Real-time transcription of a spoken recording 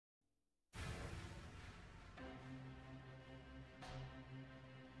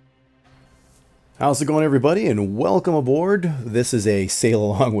How's it going, everybody, and welcome aboard. This is a sail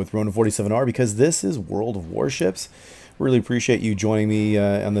along with RONIN 47R because this is World of Warships. Really appreciate you joining me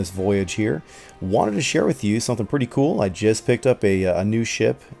on this voyage here. Wanted to share with you something pretty cool. I just picked up a new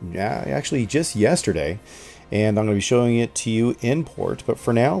ship, actually just yesterday, and I'm going to be showing it to you in port. But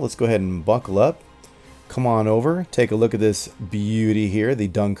for now, let's go ahead and buckle up. Come on over, take a look at this beauty here, the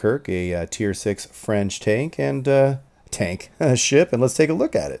Dunkurque, a Tier 6 French tank and ship, and let's take a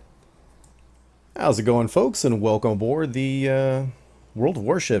look at it. How's it going, folks, and welcome aboard the World of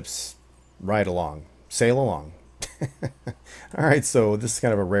Warships ride along, sail along. All right, so this is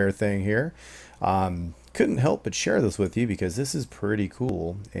kind of a rare thing here. Couldn't help but share this with you because this is pretty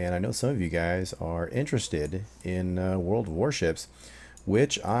cool, and I know some of you guys are interested in World of Warships,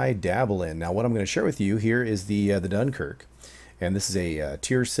 which I dabble in. Now, what I'm going to share with you here is the Dunkurque. And this is a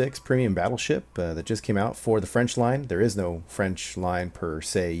Tier 6 premium battleship that just came out for the French line. There is no French line per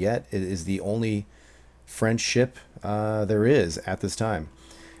se yet. It is the only French ship there is at this time.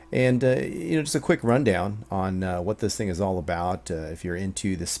 And, just a quick rundown on what this thing is all about. If you're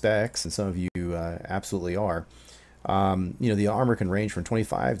into the specs, and some of you absolutely are, the armor can range from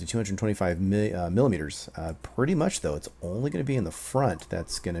 25 to 225 millimeters. Pretty much, though, it's only going to be in the front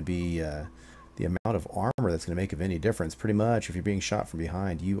that's going to be the amount of armor that's going to make of any difference. Pretty much, if you're being shot from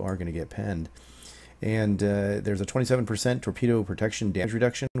behind, you are going to get penned. And there's a 27% torpedo protection damage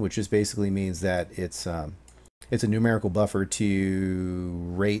reduction, which just basically means that it's a numerical buffer to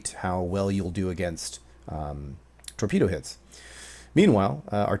rate how well you'll do against torpedo hits. Meanwhile,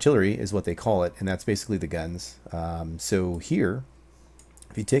 artillery is what they call it, and that's basically the guns. So here,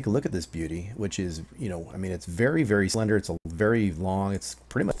 if you take a look at this beauty, which is, it's very, very slender. It's a very long, it's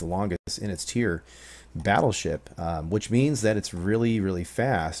pretty much the longest in its tier battleship, which means that it's really, really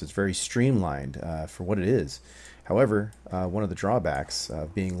fast. It's very streamlined for what it is. However, one of the drawbacks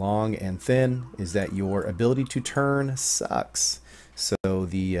of being long and thin is that your ability to turn sucks. So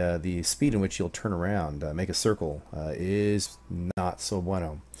the speed in which you'll turn around, make a circle, is not so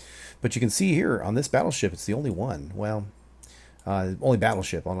bueno. But you can see here on this battleship, it's the only one. Well, only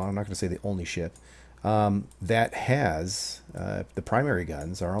battleship, I'm not going to say the only ship, that has the primary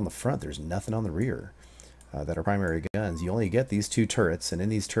guns are on the front. There's nothing on the rear that are primary guns. You only get these two turrets, and in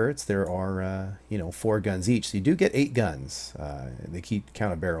these turrets there are 4 guns each. So you do get 8 guns. They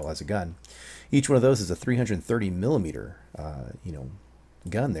count a barrel as a gun. Each one of those is a 330 millimeter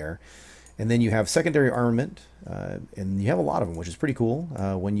gun there. And then you have secondary armament, and you have a lot of them, which is pretty cool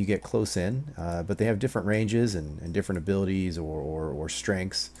when you get close in. But they have different ranges and different abilities or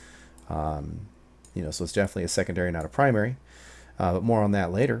strengths. So it's definitely a secondary, not a primary. But more on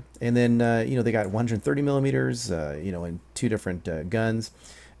that later. And then they got 130 millimeters, and 2 different guns.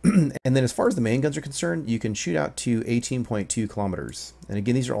 And then as far as the main guns are concerned, you can shoot out to 18.2 kilometers. And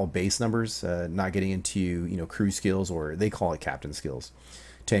again, these are all base numbers, not getting into crew skills, or they call it captain skills.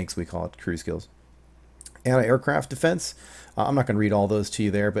 Tanks, we call it crew skills. Anti-aircraft defense, I'm not going to read all those to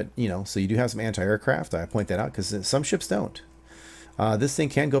you there, but so you do have some anti-aircraft. I point that out because some ships don't. This thing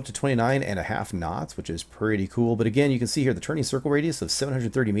can go up to 29.5 knots, which is pretty cool. But again, you can see here the turning circle radius of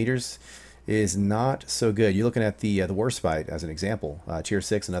 730 meters is not so good. You're looking at the Warspite as an example, Tier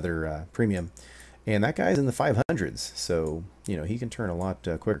 6, another premium, and that guy's in the 500s. So he can turn a lot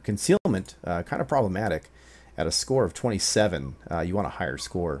quicker. Concealment, kind of problematic. At a score of 27, you want a higher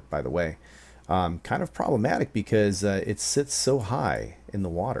score, by the way. Kind of problematic because it sits so high in the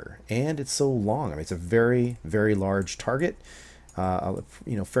water and it's so long. It's a very, very large target.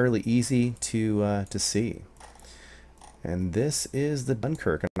 Fairly easy to see. And this is the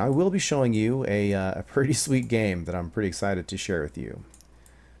Dunkurque, and I will be showing you a pretty sweet game that I'm pretty excited to share with you.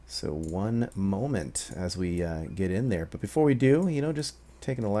 So one moment as we get in there. But before we do, just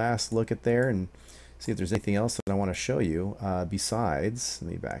taking a last look at there and see if there's anything else that I want to show you besides,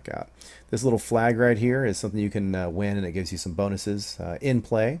 let me back out. This little flag right here is something you can win, and it gives you some bonuses in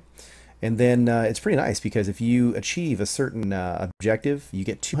play. And then it's pretty nice because if you achieve a certain objective, you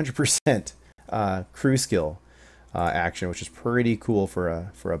get 200% crew skill action, which is pretty cool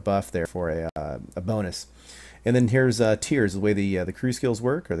for a buff there, for a bonus. And then here's tiers. The way the crew skills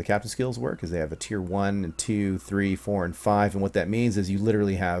work, or the captain skills work, is they have a tier 1 and 2, 3, 4, and 5. And what that means is you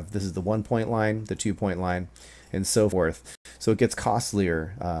literally have, this is the 1-point line, the 2-point line, and so forth. So it gets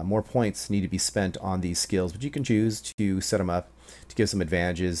costlier. More points need to be spent on these skills, but you can choose to set them up to give some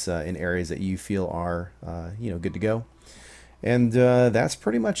advantages in areas that you feel are good to go. And that's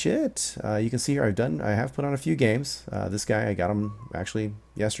pretty much it. You can see here I have put on a few games. This guy, I got him actually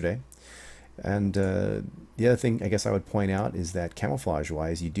yesterday. And the other thing I guess I would point out is that camouflage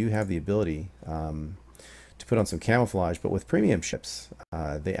wise, you do have the ability to put on some camouflage. But with premium ships,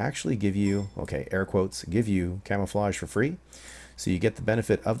 they actually give you, okay, air quotes, give you camouflage for free. So you get the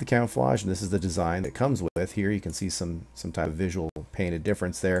benefit of the camouflage, and this is the design that comes with. Here you can see some type of visual painted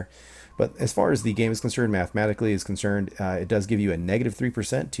difference there. But as far as the game is concerned, mathematically is concerned, it does give you a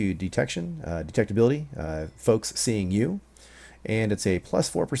 -3% to detectability, folks seeing you. And it's a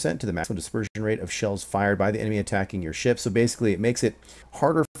 +4% to the maximum dispersion rate of shells fired by the enemy attacking your ship. So basically it makes it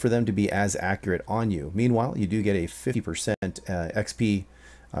harder for them to be as accurate on you. Meanwhile, you do get a 50% XP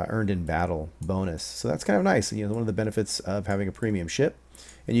earned in battle bonus. So that's kind of nice. You know, one of the benefits of having a premium ship.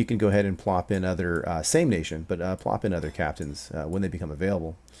 And you can go ahead and plop in other, same nation, but plop in other captains when they become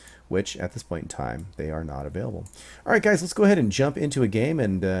available, which at this point in time, they are not available. All right, guys, let's go ahead and jump into a game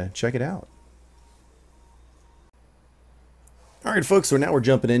and check it out. All right, folks, so now we're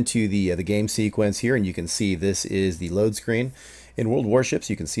jumping into the game sequence here, and you can see this is the load screen. In World of Warships,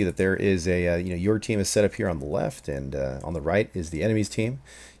 you can see that there is a, your team is set up here on the left, and on the right is the enemy's team.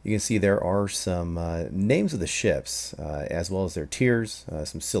 You can see there are some names of the ships, as well as their tiers,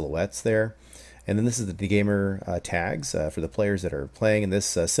 some silhouettes there. And then this is the gamer tags for the players that are playing, and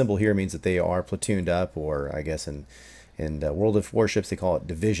this symbol here means that they are platooned up, or I guess in World of Warships they call it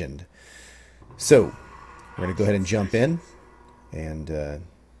divisioned. So we're going to go ahead and jump in, and in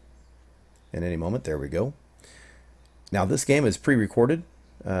any moment, there we go. Now this game is pre-recorded,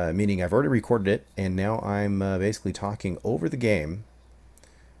 meaning I've already recorded it, and now I'm basically talking over the game.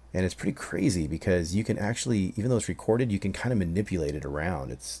 And it's pretty crazy because you can actually, even though it's recorded, you can kind of manipulate it around.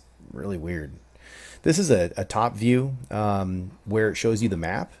 It's really weird. This is a top view where it shows you the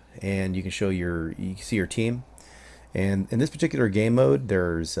map, and you can show you can see your team. And in this particular game mode,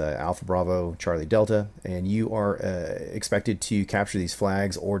 there's Alpha Bravo, Charlie Delta, and you are expected to capture these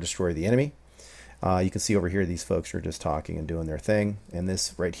flags or destroy the enemy. You can see over here these folks are just talking and doing their thing, and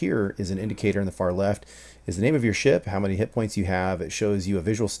this right here is an indicator in the far left is the name of your ship, how many hit points you have. It shows you a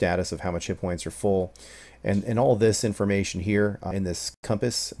visual status of how much hit points are full, and all this information here in this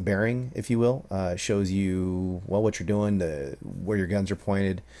compass bearing, if you will, shows you, well, what you're doing, where your guns are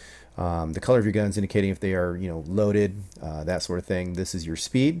pointed, the color of your guns indicating if they are loaded, that sort of thing. This is your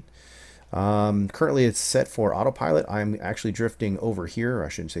speed. Currently it's set for autopilot. I'm actually drifting over here, or I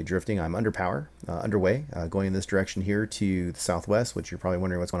shouldn't say drifting, I'm underway, going in this direction here to the southwest, which you're probably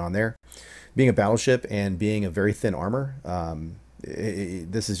wondering what's going on there. Being a battleship and being a very thin armor,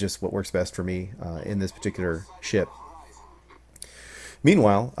 this is just what works best for me in this particular ship.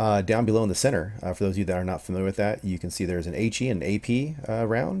 Meanwhile, down below in the center, for those of you that are not familiar with that, you can see there's an HE and an AP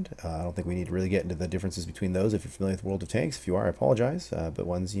round. I don't think we need to really get into the differences between those. If you're familiar with World of Tanks, if you are, I apologize. But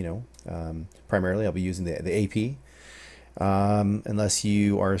ones, primarily I'll be using the AP. Unless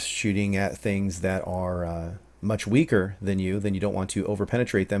you are shooting at things that are much weaker than you, then you don't want to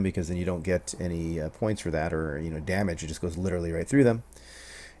over-penetrate them, because then you don't get any points for that, or damage. It just goes literally right through them.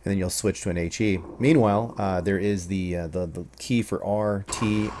 And then you'll switch to an HE. Meanwhile, there is the key for R,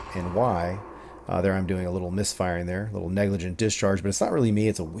 T, and Y. There I'm doing a little misfiring there, a little negligent discharge, but it's not really me.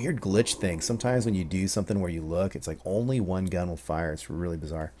 It's a weird glitch thing. Sometimes when you do something where you look, it's like only one gun will fire. It's really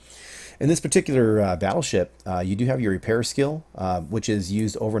bizarre. In this particular battleship, you do have your repair skill, which is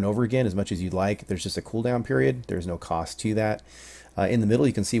used over and over again as much as you'd like. There's just a cooldown period. There's no cost to that. In the middle,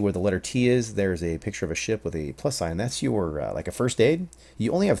 you can see where the letter T is. There's a picture of a ship with a plus sign. That's your like a first aid.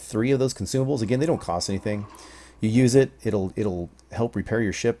 You only have 3 of those consumables. Again, they don't cost anything. You use it, it'll help repair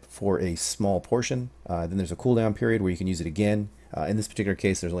your ship for a small portion. Then there's a cooldown period where you can use it again. In this particular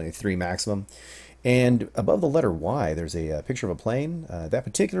case, there's only 3 maximum. And above the letter Y, there's a picture of a plane. That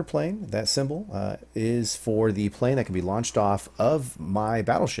particular plane, that symbol, is for the plane that can be launched off of my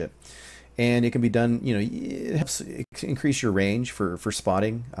battleship. And it can be done, it helps increase your range for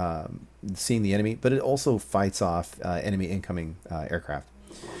spotting, seeing the enemy, but it also fights off enemy incoming aircraft.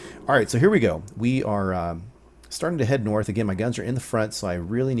 All right, so here we go. We are starting to head north. Again, my guns are in the front, so I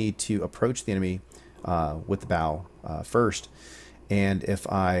really need to approach the enemy with the bow first. And if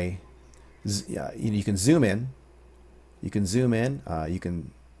you can zoom in, you can zoom in, you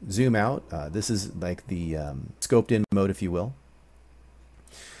can zoom out. This is like the scoped in mode, if you will.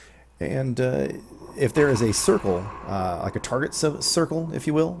 And if there is a circle, like a target circle, if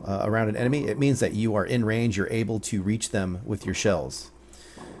you will, around an enemy, it means that you are in range. You're able to reach them with your shells.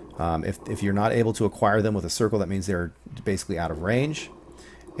 If you're not able to acquire them with a circle, that means they're basically out of range.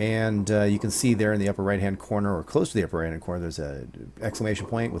 And you can see there in the upper right-hand corner, or close to the upper right-hand corner, there's a exclamation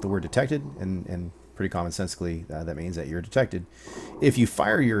point with the word detected, and pretty commonsensically that means that you're detected. If you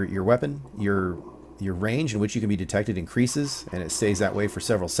fire your weapon, your range in which you can be detected increases, and it stays that way for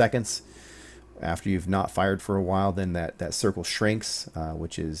several seconds. After you've not fired for a while, then that circle shrinks,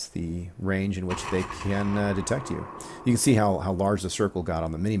 which is the range in which they can detect you. You can see how large the circle got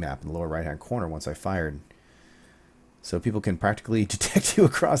on the mini-map in the lower right-hand corner once I fired. So people can practically detect you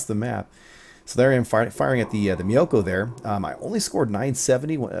across the map. So there I am firing at the Miyoko there. I only scored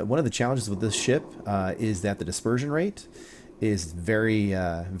 970. One of the challenges with this ship is that the dispersion rate is very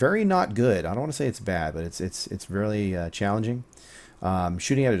not good. I don't want to say it's bad, but it's really challenging.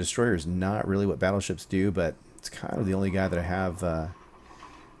 Shooting at a destroyer is not really what battleships do, but it's kind of the only guy that I have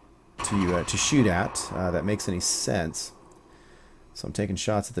to shoot at that makes any sense. So I'm taking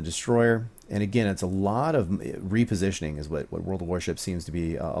shots at the destroyer, and again, it's a lot of repositioning is what World of Warships seems to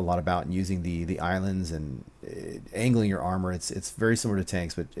be a lot about, and using the islands and angling your armor. It's very similar to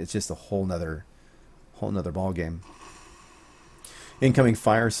tanks, but it's just a whole nother ball game. Incoming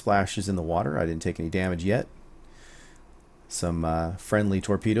fire splashes in the water. I didn't take any damage yet. Some friendly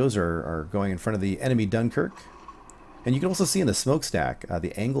torpedoes are going in front of the enemy Dunkurque. And you can also see in the smokestack,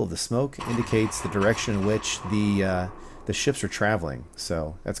 the angle of the smoke indicates the direction in which the ships are traveling.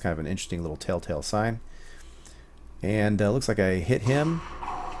 So that's kind of an interesting little telltale sign. And looks like I hit him,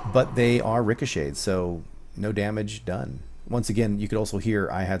 but they are ricocheted, so no damage done. Once again, you could also hear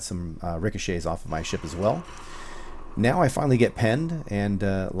I had some ricochets off of my ship as well. Now I finally get penned and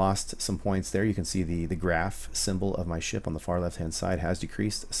lost some points there. You can see the graph symbol of my ship on the far left-hand side has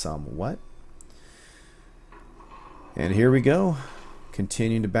decreased somewhat. And here we go,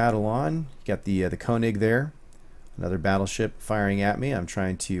 continuing to battle on. Got the Koenig there, another battleship firing at me. I'm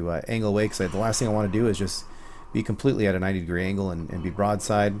trying to angle away because the last thing I want to do is just be completely at a 90-degree angle and be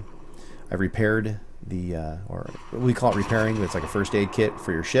broadside. I've repaired or we call it repairing, but it's like a first aid kit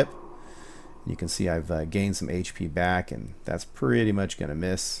for your ship. You can see I've gained some HP back, and that's pretty much going to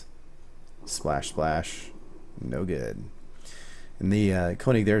miss. Splash, splash. No good. And the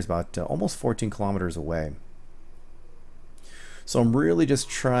Koenig there is about almost 14 kilometers away. So I'm really just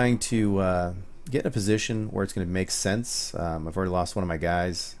trying to get in a position where it's going to make sense. I've already lost one of my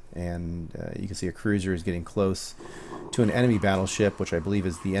guys, and you can see a cruiser is getting close to an enemy battleship, which I believe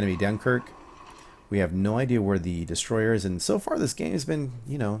is the enemy Dunkurque. We have no idea where the destroyer is, and so far this game has been,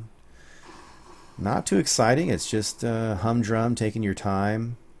 you know, not too exciting. It's just humdrum, taking your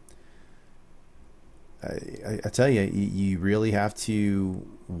time. I tell you, you really have to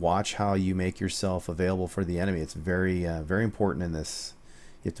watch how you make yourself available for the enemy. It's very important in this.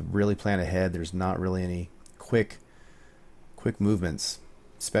 You have to really plan ahead. There's not really any quick movements,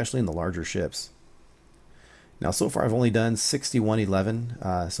 especially in the larger ships. Now, so far I've only done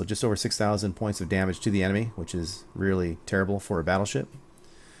 6111, so just over 6,000 points of damage to the enemy, which is really terrible for a battleship.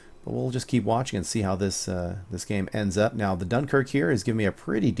 But we'll just keep watching and see how this game ends up. Now, the Dunkurque here is giving me a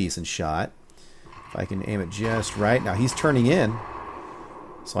pretty decent shot. If I can aim it just right. Now, he's turning in,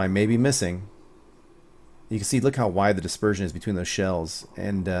 so I may be missing. You can see, look how wide the dispersion is between those shells.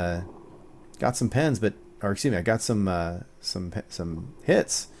 And got some pens, but, or excuse me, I got some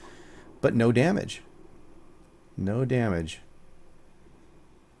hits, but no damage. No damage.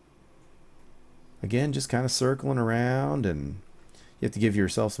 Again, just kind of circling around, and you have to give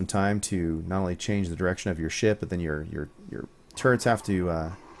yourself some time to not only change the direction of your ship, but then your turrets have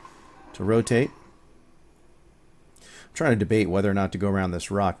to rotate. I'm trying to debate whether or not to go around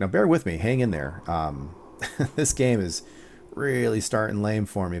this rock. Now, bear with me. Hang in there. This game is really starting lame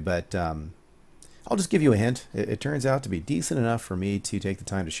for me, but I'll just give you a hint. It turns out to be decent enough for me to take the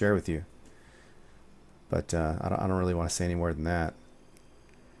time to share with you. But I don't really want to say any more than that.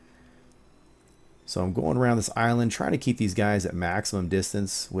 So I'm going around this island, trying to keep these guys at maximum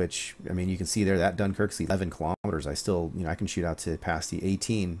distance, which, I mean, you can see there, that Dunkurque's 11 kilometers. I still, you know, I can shoot out to past the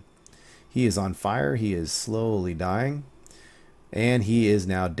 18. He is on fire. He is slowly dying. And he is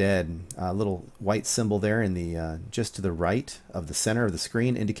now dead. A little white symbol there in the just to the right of the center of the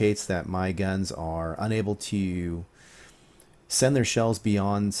screen indicates that my guns are unable to send their shells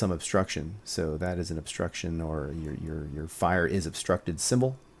beyond some obstruction. So that is an obstruction, or your fire is obstructed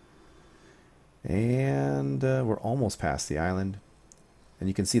symbol. And we're almost past the island. And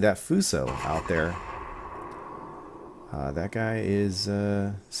you can see that Fuso out there. That guy is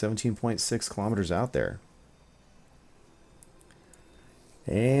 17.6 kilometers out there.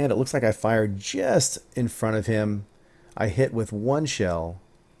 And it looks like I fired just in front of him. I hit with one shell.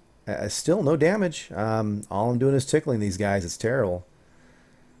 Still no damage. All I'm doing is tickling these guys. It's terrible.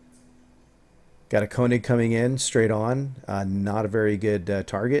 Got a Koenig coming in straight on. Not a very good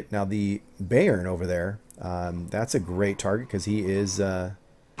target. Now the Bayern over there, that's a great target because he is, you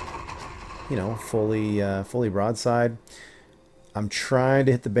know, fully broadside. I'm trying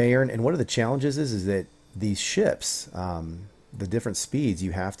to hit the Bayern, and one of the challenges is that these ships, the different speeds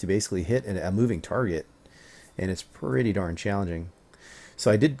you have to basically hit a moving target, and it's pretty darn challenging.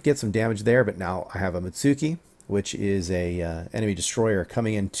 So I did get some damage there, but now I have a Mitsuki, which is a enemy destroyer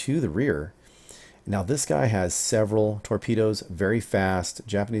coming into the rear. Now this guy has several torpedoes, very fast.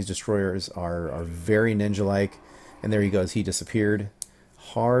 Japanese destroyers are very ninja-like, and there he goes. He disappeared.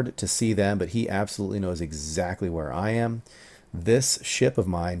 Hard to see them, but he absolutely knows exactly where I am. This ship of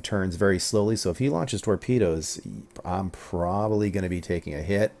mine turns very slowly, so if he launches torpedoes, I'm probably going to be taking a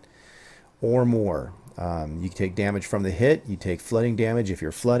hit or more. You can take damage from the hit. You take flooding damage if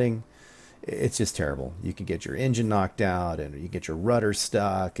you're flooding. It's just terrible. You can get your engine knocked out, and you get your rudder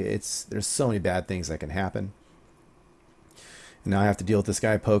stuck. There's so many bad things that can happen. And now I have to deal with this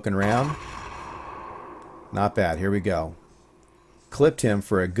guy poking around. Not bad. Here we go. Clipped him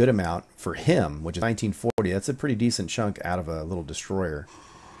for a good amount for him, which is 1940. That's a pretty decent chunk out of a little destroyer.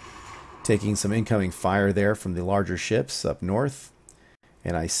 Taking some incoming fire there from the larger ships up north.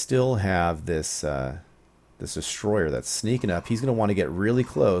 And I still have this this destroyer that's sneaking up. He's going to want to get really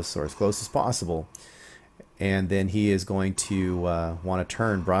close, or as close as possible. And then he is going to want to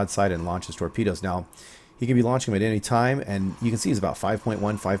turn broadside and launch his torpedoes. Now, he can be launching them at any time, and you can see he's about 5.1,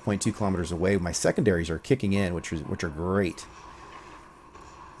 5.2 kilometers away. My secondaries are kicking in, which are great.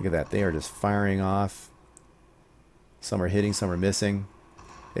 Look at that. They are just firing off. Some are hitting, some are missing.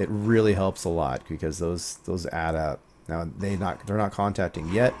 It really helps a lot because those add up. Now they're not contacting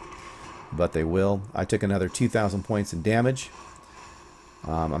yet, but they will. I took another 2,000 points in damage.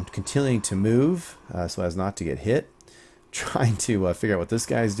 I'm continuing to move so as not to get hit. Trying to figure out what this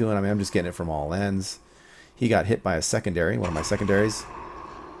guy's doing. I mean, I'm just getting it from all ends. He got hit by a secondary, one of my secondaries.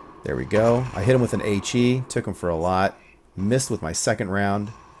 There we go. I hit him with an HE. Took him for a lot. Missed with my second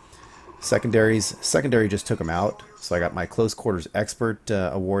round. Secondary just took him out. So I got my close quarters expert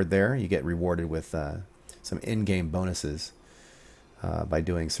award there. You get rewarded with some in-game bonuses by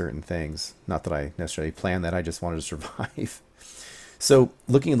doing certain things. Not that I necessarily planned that. I just wanted to survive. So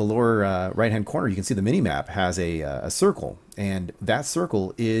looking in the lower right-hand corner, you can see the mini-map has a circle. And that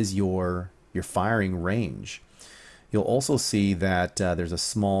circle is your firing range. You'll also see that there's a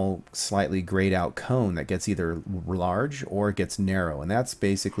small, slightly grayed out cone that gets either large or it gets narrow. And that's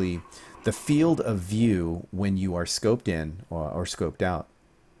basically the field of view when you are scoped in or scoped out.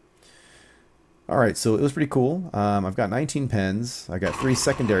 All right, so it was pretty cool. I've got 19 pens. I got 3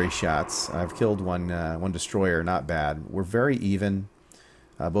 secondary shots. I've killed one destroyer, not bad. We're very even,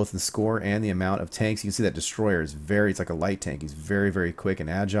 both in score and the amount of tanks. You can see that destroyer is it's like a light tank. He's very, very quick and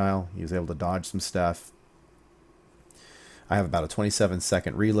agile. He was able to dodge some stuff. I have about a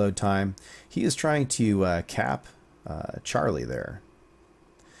 27-second reload time. He is trying to cap Charlie there.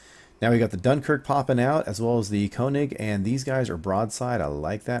 Now we got the Dunkurque popping out, as well as the Koenig, and these guys are broadside. I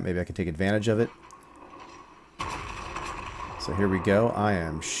like that. Maybe I can take advantage of it. So here we go. I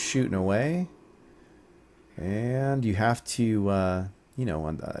am shooting away. And you have to,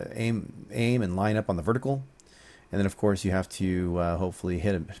 aim and line up on the vertical. And then, of course, you have to hopefully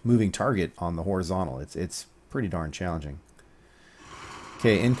hit a moving target on the horizontal. It's pretty darn challenging.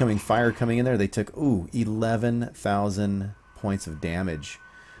 Okay, incoming fire coming in there. They took, 11,000 points of damage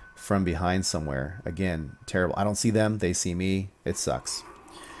from behind somewhere. Again, terrible. I don't see them. They see me. It sucks.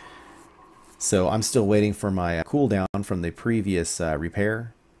 So I'm still waiting for my cooldown from the previous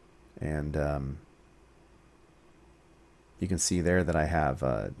repair. And you can see there that I have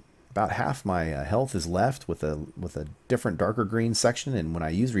about half my health is left with a different darker green section. And when I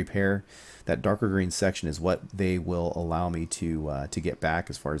use repair, that darker green section is what they will allow me to get back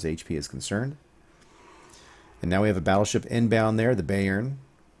as far as HP is concerned. And now we have a battleship inbound there, the Bayern,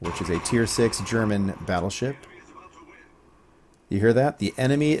 which is a Tier 6 German battleship. You hear that? The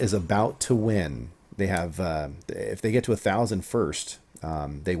enemy is about to win. They have, if they get to 1,000 first,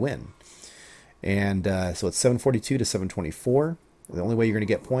 they win. And so it's 742 to 724. The only way you're going to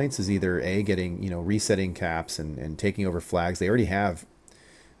get points is either A, getting, resetting caps and taking over flags. They already have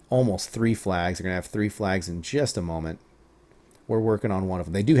almost 3 flags. They're going to have 3 flags in just a moment. We're working on one of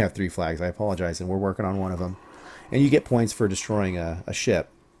them. They do have 3 flags. I apologize. And we're working on one of them. And you get points for destroying a ship.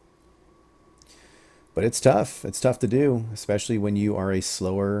 But it's tough. It's tough to do, especially when you are a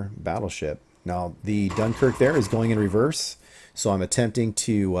slower battleship. Now, the Dunkurque there is going in reverse, so I'm attempting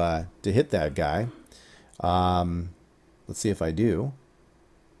to hit that guy. Let's see if I do.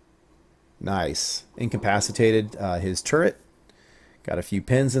 Nice. Incapacitated his turret. Got a few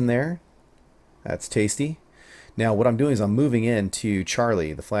pins in there. That's tasty. Now, what I'm doing is I'm moving into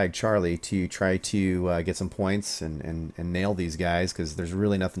Charlie, the flag Charlie, to try to get some points and nail these guys, because there's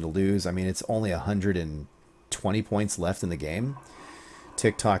really nothing to lose. I mean, it's only 120 points left in the game.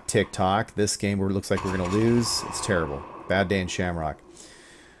 Tick-tock, tick-tock. This game where it looks like we're going to lose, it's terrible. Bad day in Shamrock.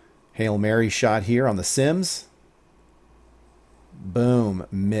 Hail Mary shot here on the Sims. Boom.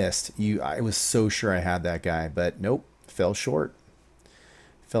 Missed. I was so sure I had that guy, but nope. Fell short.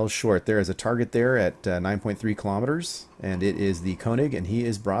 Fell short. There is a target there at 9.3 kilometers, and it is the Koenig, and he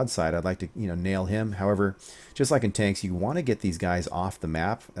is broadside. I'd like to, nail him. However, just like in tanks, you want to get these guys off the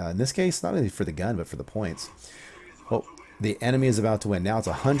map. In this case, not only for the gun, but for the points. Well, the enemy is about to win. Now it's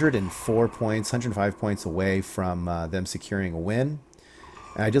 104 points, 105 points away from them securing a win.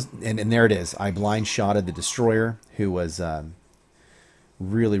 And and there it is. I blind shotted the destroyer, who was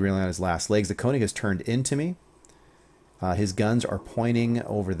really on his last legs. The Koenig has turned into me. His guns are pointing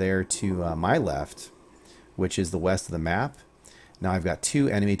over there to my left, which is the west of the map. Now I've got 2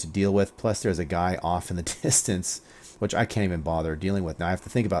 enemy to deal with, plus there's a guy off in the distance, which I can't even bother dealing with. Now I have to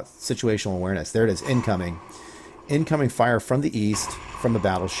think about situational awareness. There it is, incoming. Incoming fire from the east, from the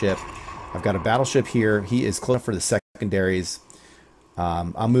battleship. I've got a battleship here. He is close for the secondaries.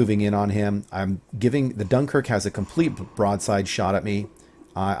 I'm moving in on him. The Dunkurque has a complete broadside shot at me.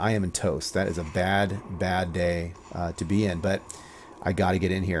 I am in toast. That is a bad day to be in, but I got to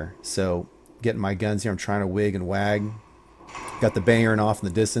get in here. So getting my guns here. I'm trying to wig and wag. Got the Bayern off in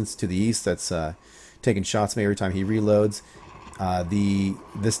the distance to the east. That's taking shots at me every time he reloads.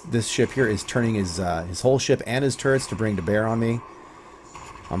 This ship here is turning his whole ship and his turrets to bring to bear on me.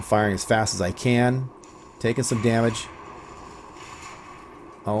 I'm firing as fast as I can. Taking some damage.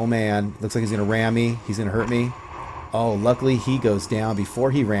 Oh man, looks like he's going to ram me. He's going to hurt me. Oh, luckily he goes down before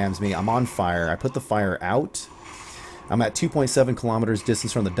he rams me. I'm on fire. I put the fire out. I'm at 2.7 kilometers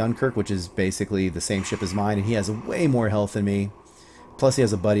distance from the Dunkurque, which is basically the same ship as mine, and he has way more health than me. Plus he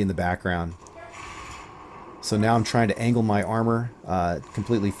has a buddy in the background. So now I'm trying to angle my armor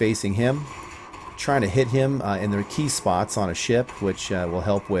completely facing him. Trying to hit him in their key spots on a ship, which will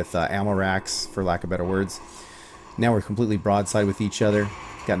help with ammo racks, for lack of better words. Now we're completely broadside with each other.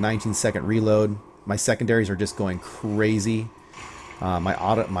 Got 19-second reload. My secondaries are just going crazy. My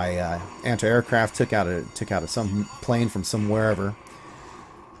anti-aircraft took out some plane from wherever.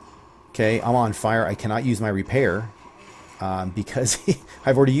 Okay, I'm on fire. I cannot use my repair because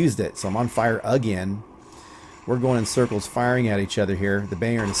I've already used it. So I'm on fire again. We're going in circles, firing at each other here. The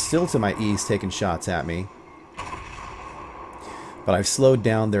Bayern is still to my east, taking shots at me. But I've slowed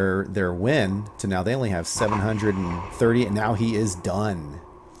down their win to now they only have 730, and now he is done.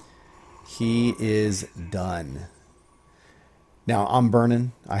 He is done. Now I'm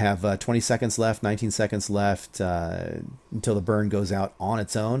burning. I have 20 seconds left, 19 seconds left until the burn goes out on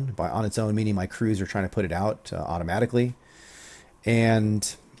its own. By on its own, meaning my crews are trying to put it out automatically.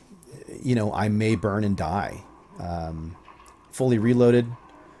 And, I may burn and die. Fully reloaded,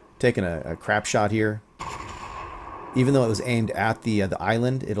 taking a crap shot here. Even though it was aimed at the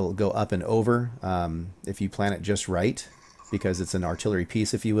island, it'll go up and over if you plan it just right, because it's an artillery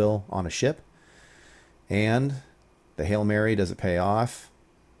piece, if you will, on a ship. And the Hail Mary, does it pay off?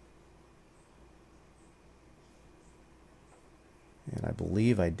 And I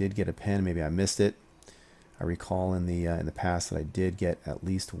believe I did get a pen. Maybe I missed it. I recall in the past that I did get at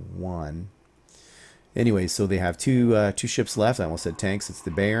least one. Anyway, so they have two ships left. I almost said tanks. It's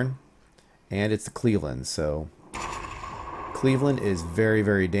the Bayern and it's the Cleveland. So Cleveland is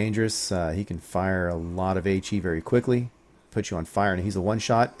very dangerous. He can fire a lot of HE very quickly, put you on fire, and he's a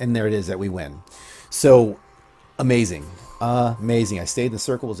one-shot. And there it is that we win. So amazing. Amazing. I stayed in the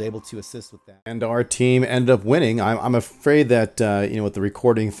circle, was able to assist with that. And our team ended up winning. I'm afraid that, with the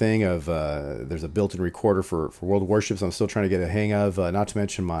recording thing of, there's a built-in recorder for World of Warships I'm still trying to get a hang of, not to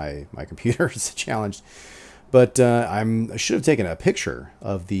mention my computer is challenged. But I should have taken a picture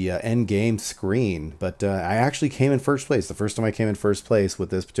of the end game screen, but I actually came in first place. The first time I came in first place with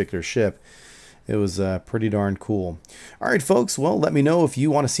this particular ship. It was pretty darn cool. All right, folks. Well, let me know if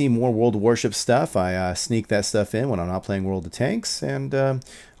you want to see more World of Warships stuff. I sneak that stuff in when I'm not playing World of Tanks, and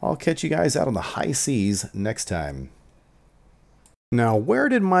I'll catch you guys out on the high seas next time. Now, where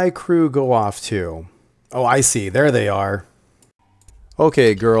did my crew go off to? Oh, I see. There they are.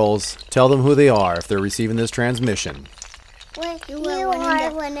 Okay, girls. Tell them who they are if they're receiving this transmission. You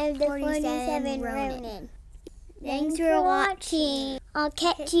are one of the 47 Ronin. Thanks for watching. I'll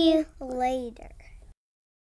catch you later.